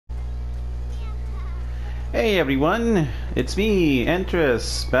Hey everyone, it's me,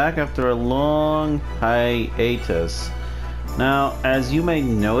 Entris, back after a long hiatus. Now, as you may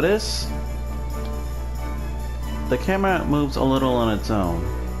notice, the camera moves a little on its own.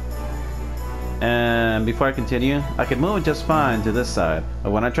 And before I continue, I can move it just fine to this side,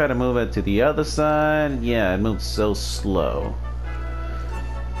 but when I try to move it to the other side, yeah, it moves so slow.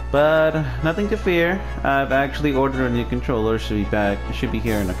 But nothing to fear. I've actually ordered a new controller. Should be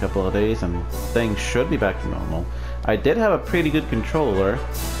here in a couple of days, and things should be back to normal. I did have a pretty good controller,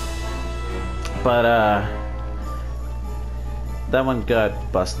 but that one got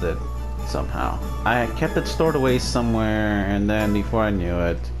busted somehow. I kept it stored away somewhere, and then before I knew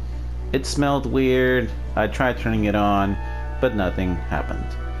it, it smelled weird. I tried turning it on, but nothing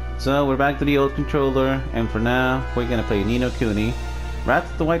happened. So we're back to the old controller, and for now, we're gonna play Ni No Kuni.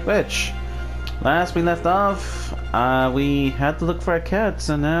 Wrath of the White Witch. Last we left off, we had to look for a cat,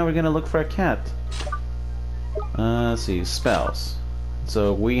 so now we're gonna look for a cat. Let's see, spells.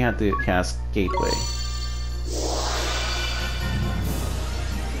 So we had to cast Gateway.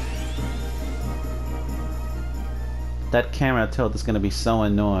 That camera tilt is gonna be so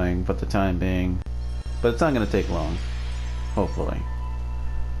annoying for the time being, but it's not gonna take long, hopefully.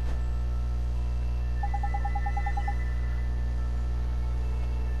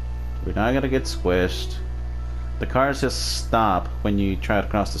 We're not gonna get squished. The cars just stop when you try to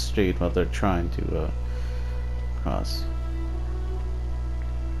cross the street while they're trying to cross.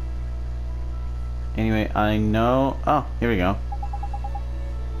 Anyway, I know... Oh, here we go.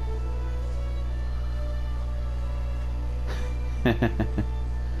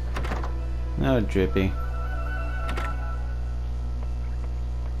 No, Drippy.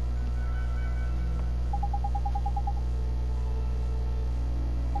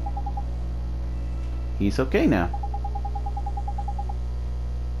 He's okay now.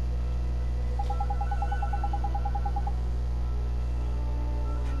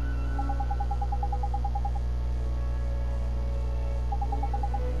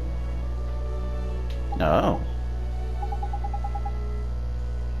 Oh.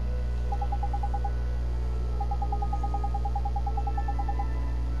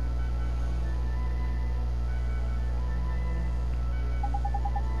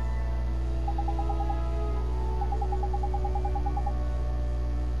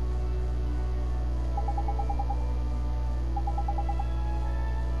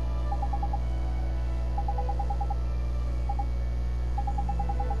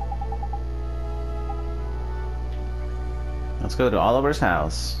 Let's go to Oliver's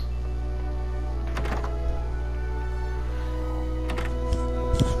house.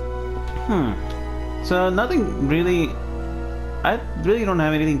 So nothing really... I really don't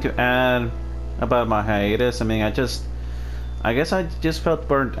have anything to add about my hiatus. I mean, I guess I just felt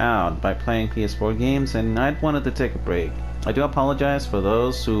burnt out by playing PS4 games, and I wanted to take a break. I do apologize for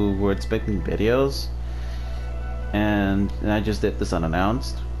those who were expecting videos, and I just did this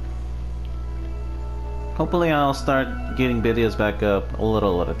unannounced. Hopefully I'll start getting videos back up a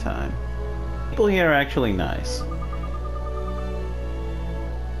little at a time. People here are actually nice.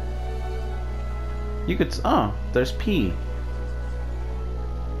 You could... Oh, there's P.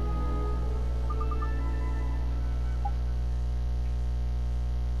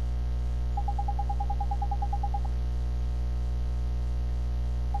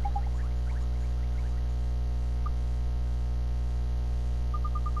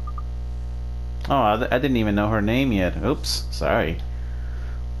 Oh, I didn't even know her name yet. Oops, sorry.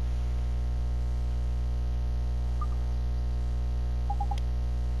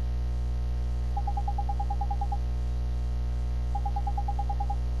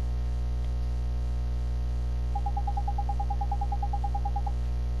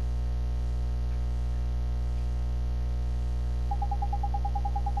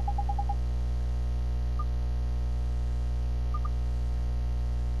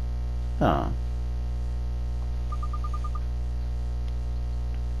 Oh.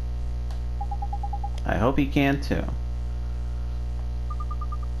 I hope he can too.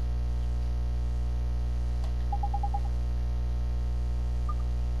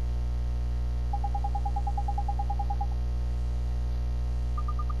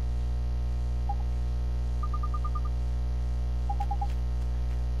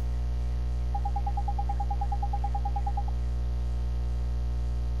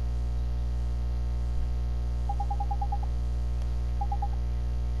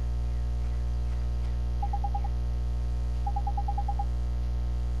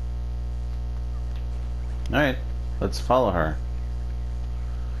 Alright, let's follow her.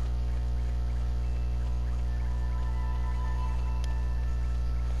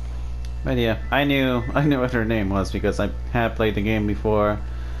 But yeah, I knew what her name was because I had played the game before.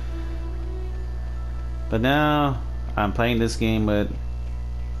 But now I'm playing this game with,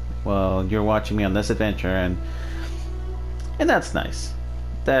 well, you're watching me on this adventure, and that's nice.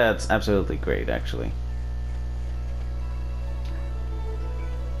 That's absolutely great, actually.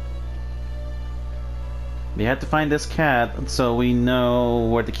 We had to find this cat so we know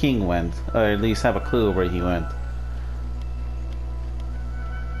where the king went, or at least have a clue where he went.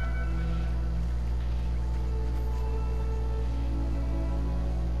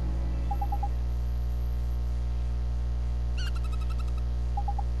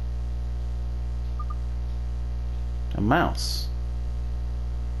 A mouse.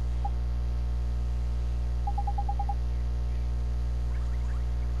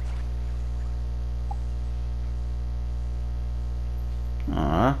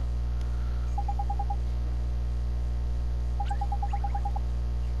 Aww.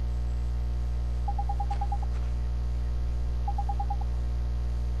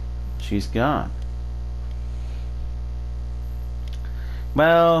 She's gone.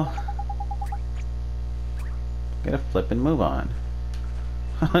 Well, gotta flip and move on.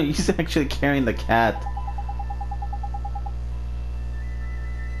 He's actually carrying the cat.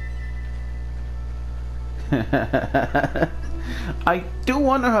 I do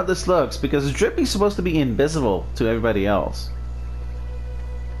wonder how this looks because Drippy's supposed to be invisible to everybody else.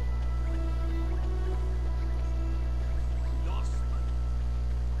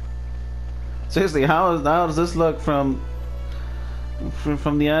 Seriously, how does this look from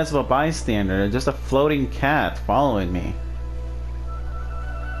the eyes of a bystander? Just a floating cat following me.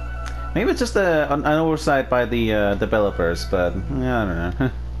 Maybe it's just an oversight by the developers, but I don't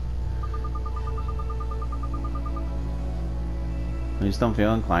know. I just don't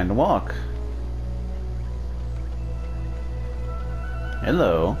feel inclined to walk.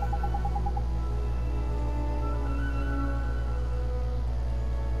 Hello.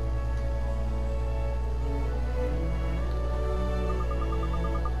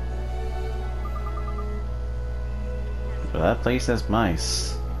 Well, that place has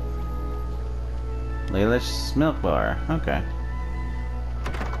mice. Laylish milk bar. Okay.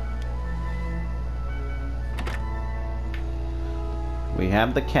 We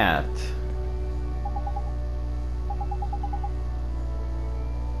have the cat.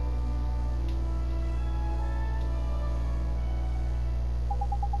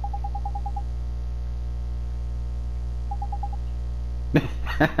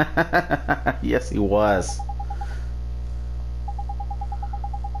 Yes, he was.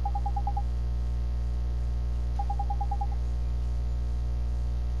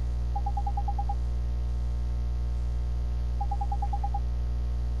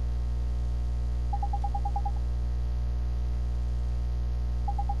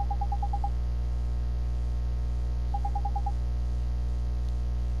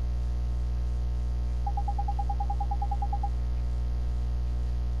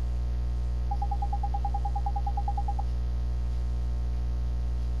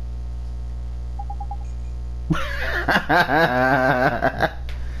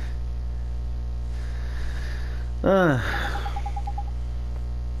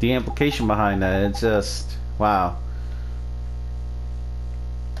 The implication behind that, it's just wow.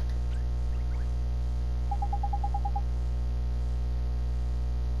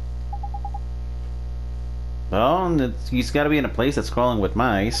 Well, he's got to be in a place that's crawling with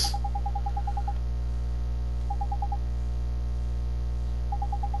mice.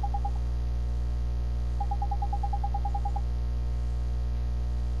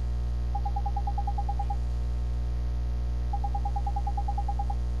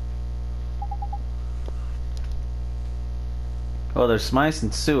 Oh, there's mice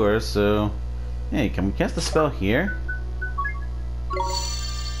in sewers, so... Hey, can we cast a spell here?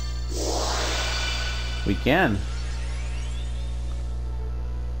 We can.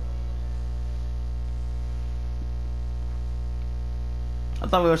 I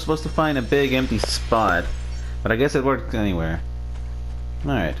thought we were supposed to find a big empty spot, but I guess it worked anywhere.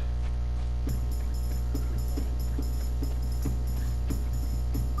 Alright.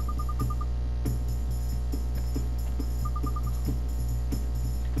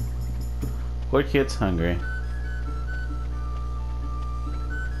 Poor kid's hungry.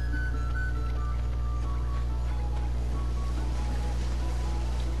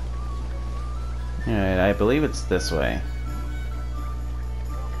 Alright, I believe it's this way.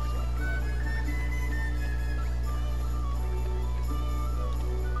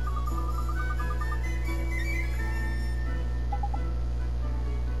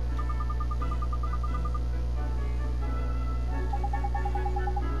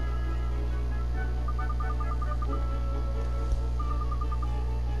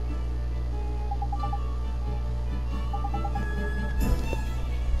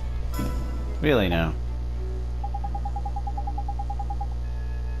 Really now.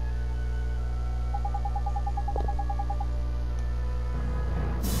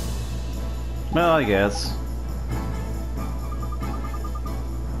 Well, I guess.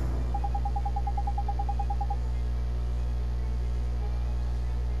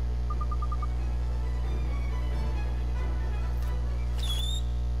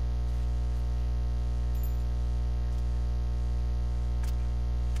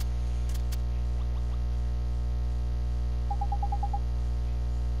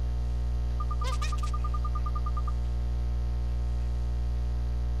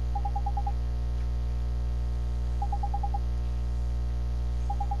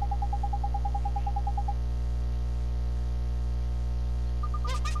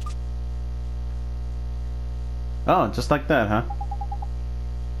 Oh, just like that, huh?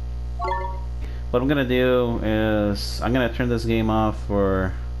 What I'm gonna do is I'm gonna turn this game off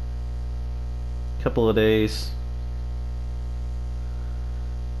for a couple of days.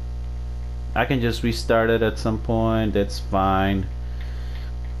 I can just restart it at some point, it's fine.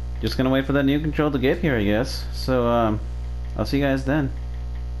 Just gonna wait for that new control to get here, I guess. So, I'll see you guys then.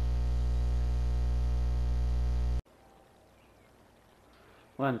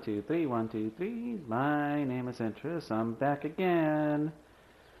 One, two, three, 1, 2, 3. My name is Interest. I'm back again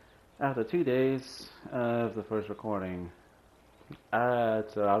after 2 days of the first recording.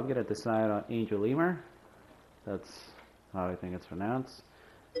 So I'm gonna decide on Angel Lemur. That's how I think it's pronounced.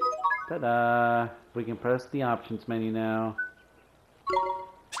 Ta-da! We can press the options menu now.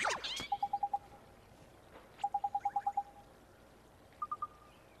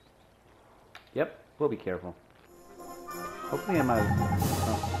 Yep, we'll be careful. Hopefully I'm out.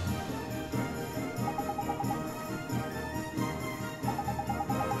 Oh.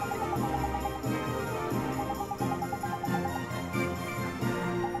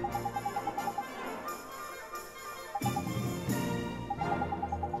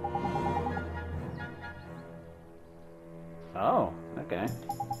 Oh, okay.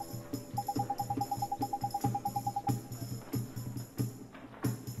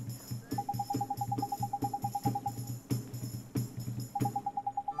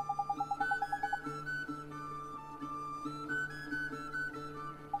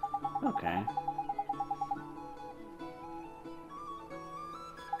 Okay.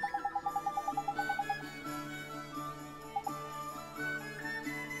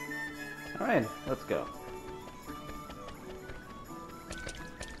 Alright, let's go.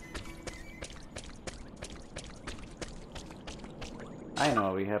 I know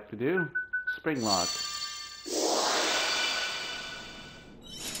what we have to do. Spring lock.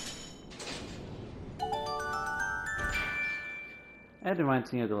 It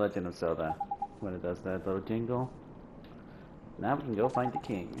reminds me of The Legend of Zelda when it does that little jingle. Now we can go find the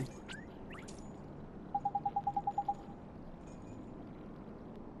king.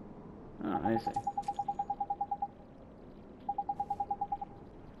 Oh, I see.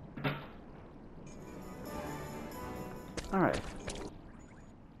 Alright.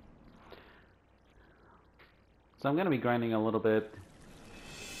 So I'm gonna be grinding a little bit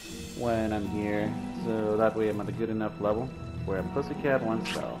when I'm here, so that way I'm at a good enough level where a pussycat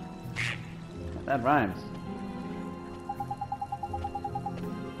wants spell. That rhymes.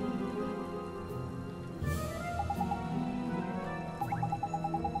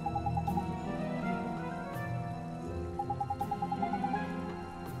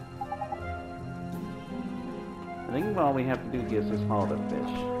 I think all we have to do here is just follow the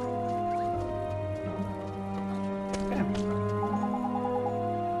fish. Okay.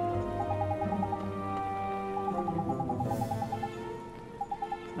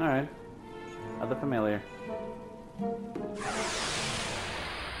 Alright. Other familiar.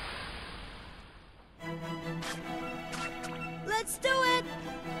 Let's do it!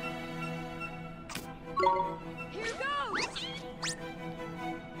 Here goes!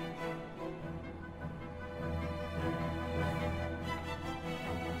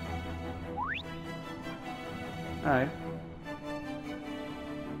 Alright.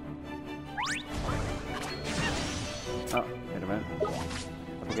 Oh, wait a minute.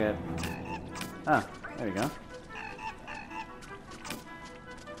 I forget. Ah, there we go.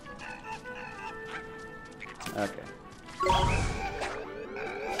 Okay.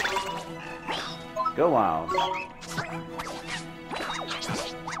 Go wild.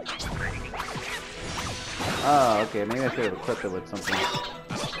 Oh, okay. Maybe I should have equipped it with something.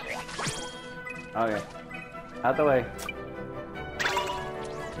 Okay. Out the way.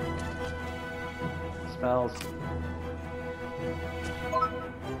 Spells.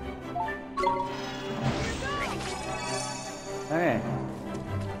 Okay.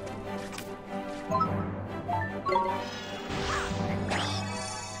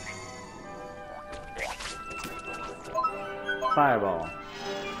 Fireball.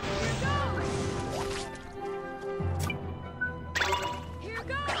 Here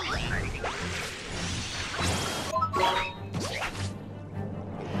goes.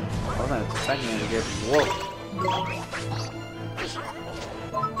 I wasn't expecting to get whooped.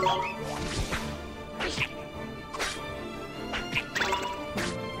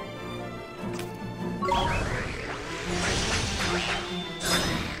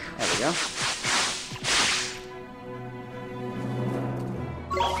 There we go.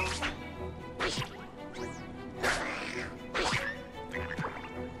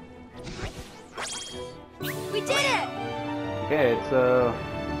 We did it! Okay,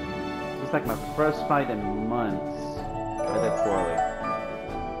 it's like my first fight in months. I did poorly.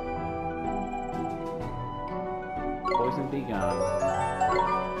 Poison be gone.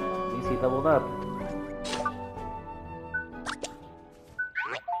 At least he leveled up.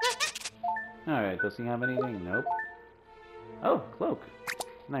 Alright, does he have anything? Nope. Oh, cloak.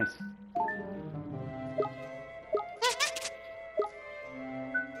 Nice.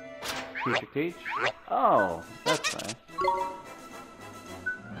 Future cage? Oh, that's nice.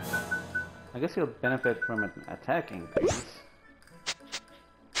 I guess he'll benefit from an attack increase.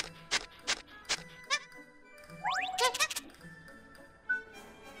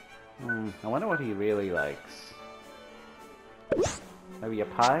 I wonder what he really likes. Maybe a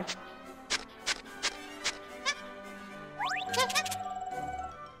pie?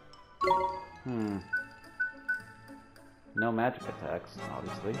 No magic attacks,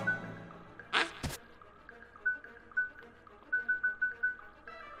 obviously.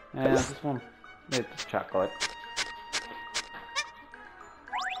 And this one, it's chocolate.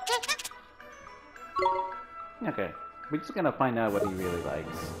 Okay, we're just gonna find out what he really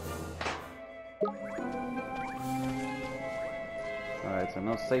likes. Alright, so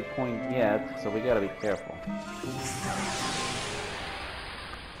no save point yet, so we gotta be careful.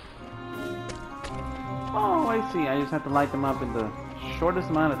 Oh, I see, I just have to light them up in the shortest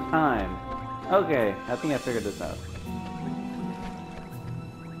amount of time. Okay, I think I figured this out.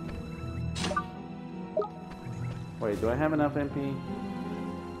 Wait, do I have enough MP?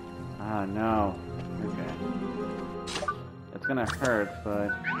 Ah, no. Okay. It's gonna hurt,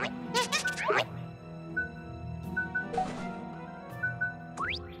 but...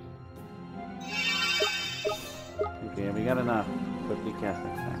 Okay, we got enough. Quickly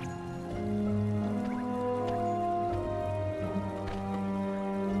casting time.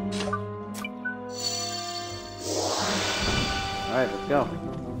 Alright, let's go.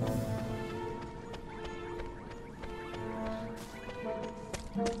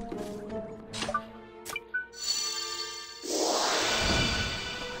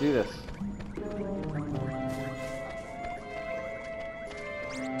 Do this.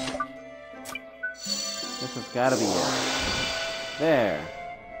 This has gotta be it. There.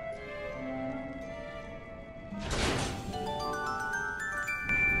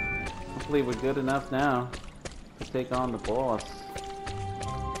 Hopefully we're good enough now to take on the boss.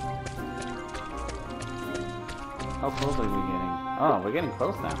 How close are we getting? Oh, we're getting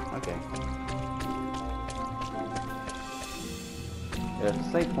close now. Okay. There's a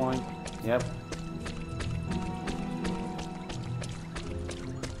save point. Yep.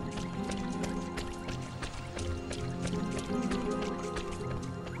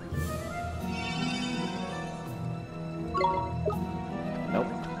 Nope.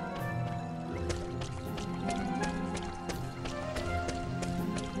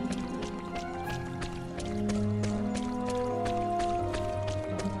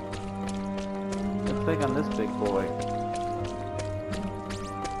 Let's take on this big boy.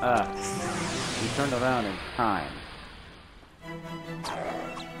 We turned around in time.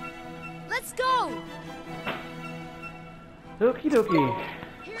 Let's go! Okie dokie.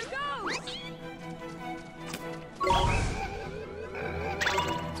 Here goes!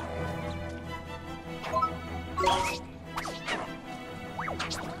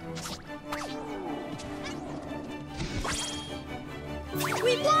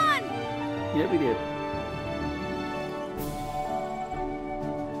 We won! Yeah, we did.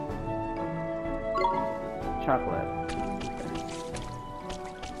 Chocolate.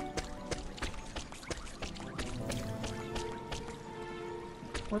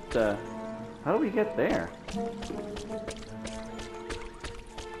 What the? How do we get there?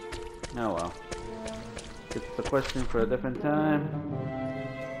 Oh well. It's a question for a different time.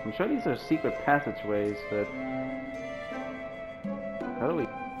 I'm sure these are secret passageways, but... How do we...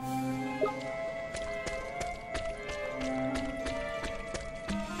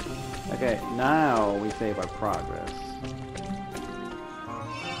 Okay, now we save our progress.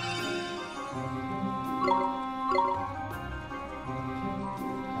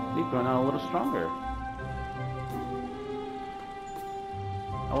 going on a little stronger.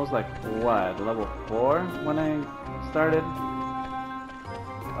 I was like, what, level 4 when I started?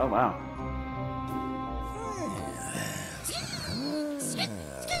 Oh wow.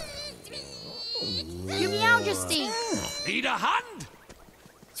 Your Majesty! Need a hand?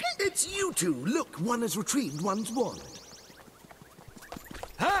 It's you two. Look, one has retrieved one's wallet.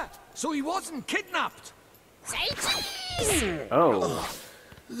 Huh? So he wasn't kidnapped? Say cheese! Oh.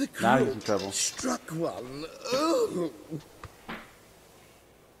 The Now he's in crook trouble. struck one. Oh.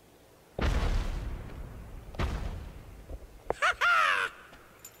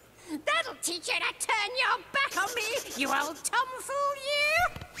 That'll teach you to turn your back on me, you old tomfool, you!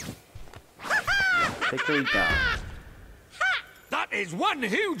 Take the lead down. That is one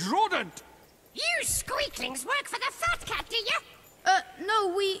huge rodent! You squeaklings work for the fat cat, do you? No,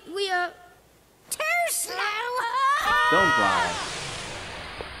 we Too slow! Don't fly.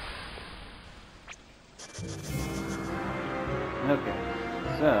 Okay,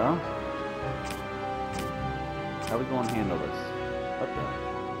 so how we gonna handle this? What the?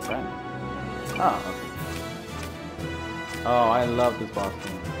 Right. Oh, okay. Oh, I love this boss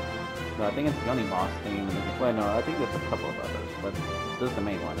theme. So I think it's the only boss theme. Well, no, I think there's a couple of others, but this is the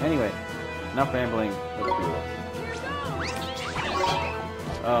main one. Anyway, enough rambling. Let's do this.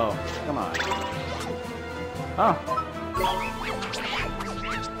 Oh, come on. Oh.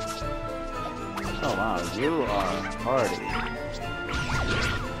 Oh wow, you are hardy.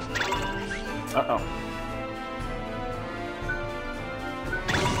 Uh-oh.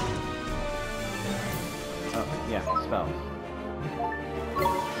 Oh, yeah, spells.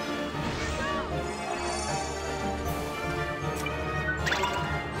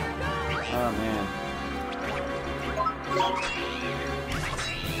 Oh man.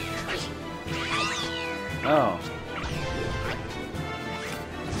 Oh.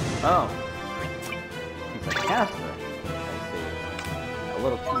 Oh. He's a caster. I see. A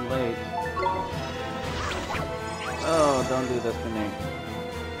little too late. Oh, don't do this to me.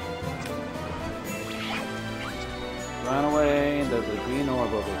 Run away. There's a green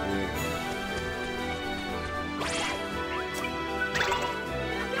orb over here.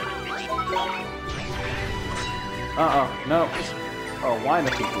 Uh-oh, no. Oh, why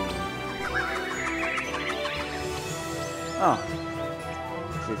does he do that? Oh.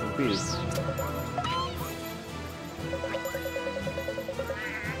 Get confused.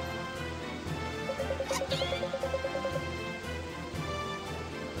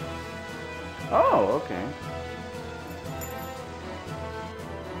 Oh, okay.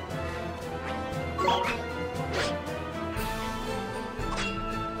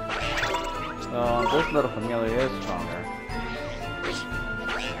 So this little familiar is stronger.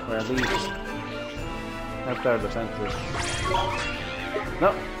 Or at least that's our defenses.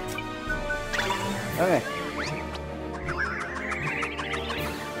 Nope. Okay.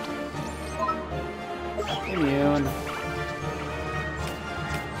 Immune.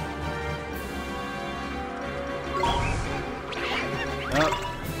 Nope.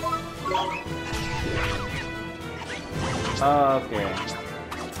 Okay.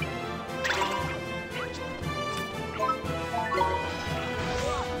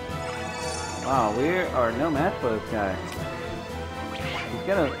 Wow, we are no match for this guy. He's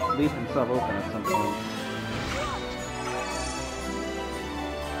gonna leave himself open at some point.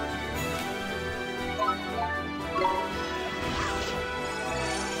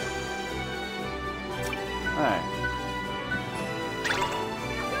 Alright.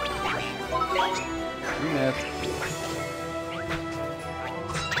 You missed.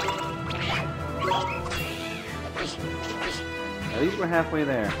 At least we're halfway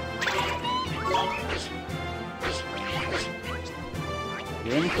there.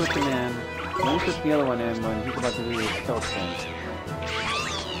 You only push him in. You only push the other one in when he's about to do his stealth thing.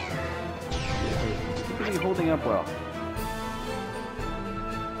 He seems to be holding up well.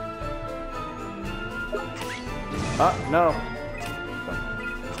 Ah, no!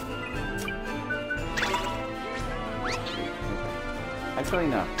 Actually,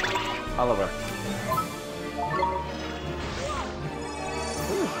 no. Oliver.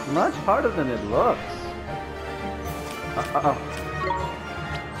 This is much harder than it looks. Uh-oh.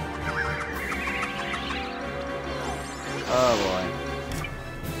 Oh boy.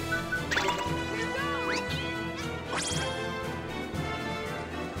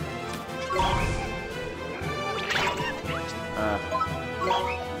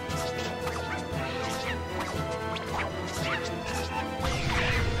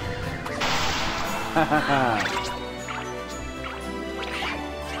 Ha ha ha.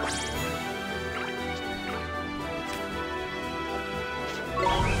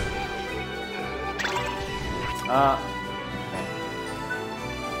 Okay.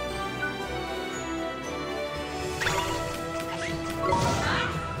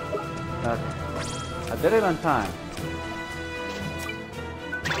 I did it on time.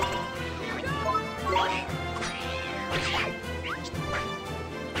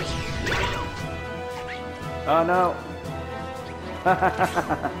 Oh no!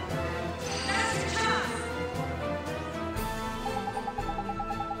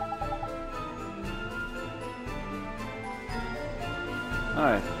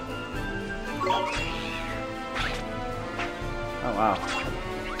 Alright. Oh wow.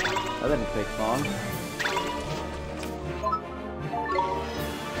 That didn't take long.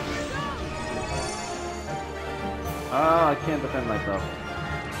 Oh, I can't defend myself.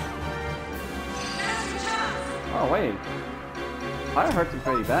 Oh wait. Fire hurts him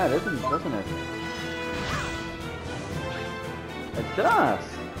pretty bad, doesn't it? It does!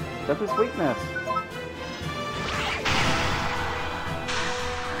 That's his weakness.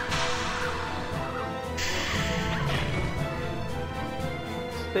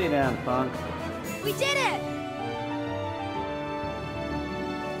 Stay down, punk. We did it!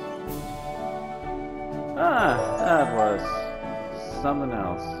 Ah, that was something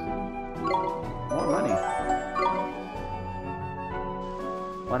else. More money.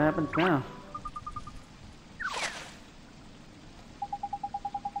 What happens now?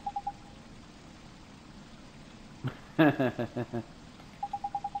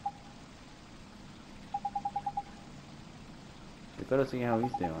 We gotta see how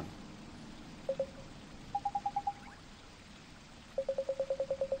he's doing.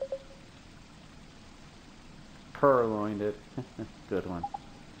 Purloined it. Good one.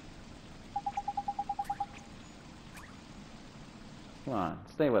 Come on,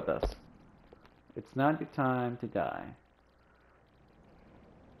 stay with us. It's not your time to die.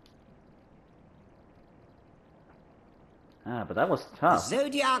 Ah, but that was tough.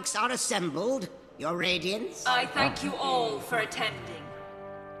 Zodiacs are assembled, Your Radiance. I thank you all for attending.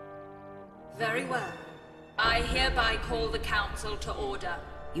 Very well. I hereby call the Council to order.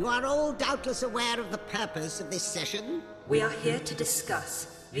 You are all doubtless aware of the purpose of this session. We are here to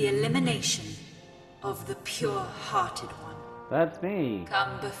discuss the elimination of the pure-hearted one. That's me.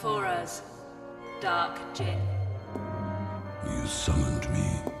 Come before us, Dark Jinn. You summoned me,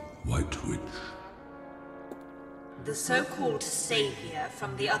 White Witch. The so-called savior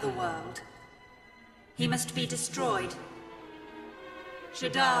from the other world. He must be destroyed.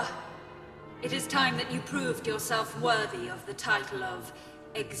 Shadar, it is time that you proved yourself worthy of the title of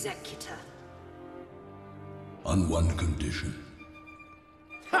Executor. On one condition.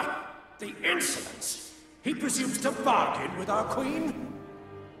 Ha! The insolence! He presumes to bargain with our queen?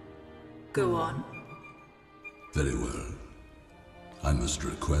 Go on. Very well. I must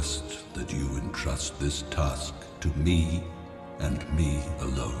request that you entrust this task to me and me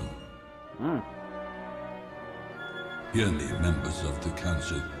alone. Hear me, members of the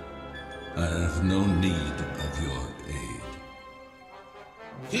Council. I have no need of your aid.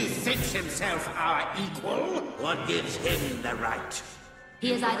 He thinks himself our equal? What gives him the right?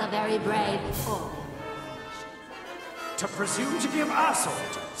 He is either very brave or... To presume to give us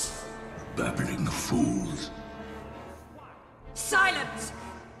orders? Babbling fools. Silence!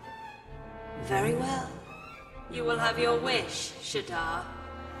 Very well. You will have your wish, Shadar.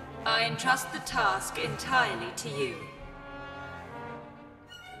 I entrust the task entirely to you.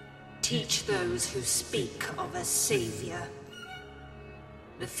 Teach those who speak of a savior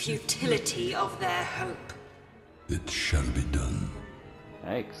the futility of their hope. It shall be done.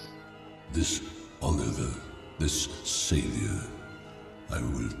 Thanks. This Oliver, this savior, I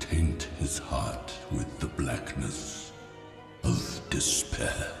will taint his heart with the blackness of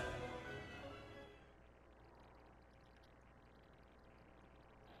despair.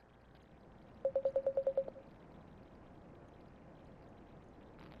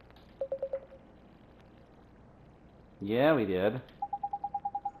 Yeah, we did.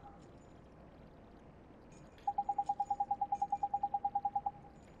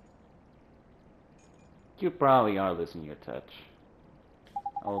 You probably are losing your touch,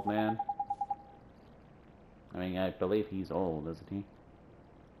 old man. I mean, I believe he's old, isn't he?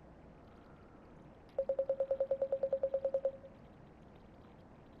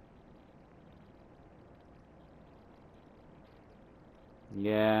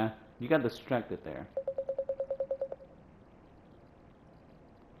 Yeah, you got distracted there.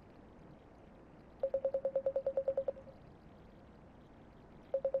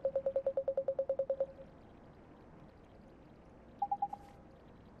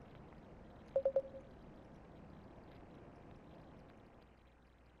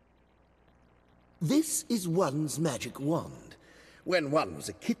 This is one's magic wand. When one was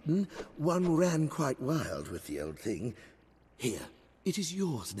a kitten, one ran quite wild with the old thing. Here, it is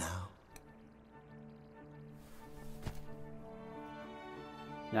yours now.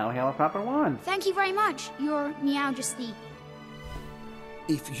 Now we have a proper wand. Thank you very much, Your Majesty.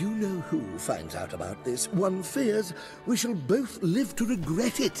 If you know who finds out about this, one fears we shall both live to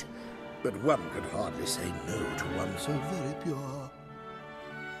regret it. But one could hardly say no to one so very pure.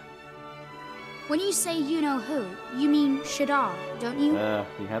 When you say you know who, you mean Shadar, don't you?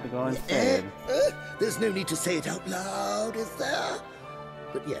 You had to go and say it. There's no need to say it out loud, is there?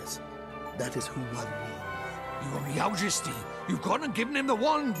 But yes, that is who one means. Your Majesty, you've gone and given him the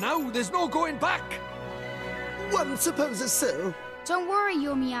wand now. There's no going back. One supposes so. Don't worry,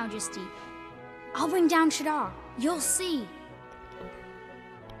 Your Majesty. I'll bring down Shadar. You'll see.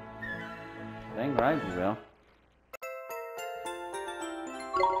 Dang right you will.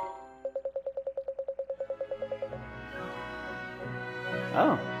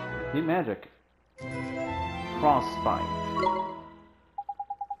 Oh, new magic. Frostbite.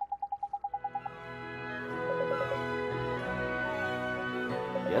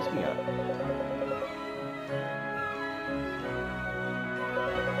 Yes, we are.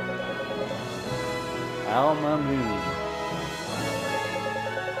 Alma Moon.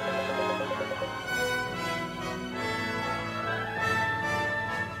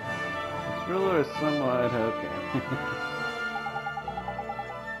 Its ruler is somewhat okay.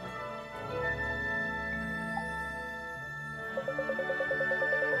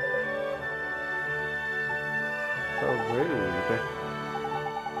 So rude.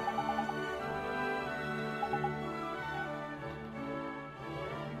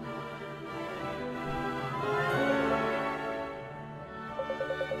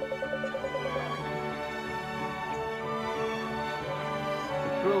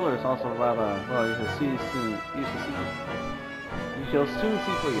 Ruler is also rather well. You shall see soon. You shall soon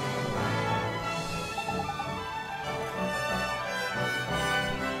see for you.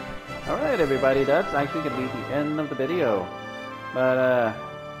 Alright everybody, that's actually going to be the end of the video. But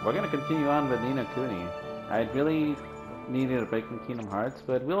we're going to continue on with Ni No Kuni. I really needed a break from Kingdom Hearts,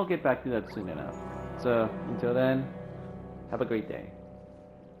 but we'll get back to that soon enough. So, until then, have a great day.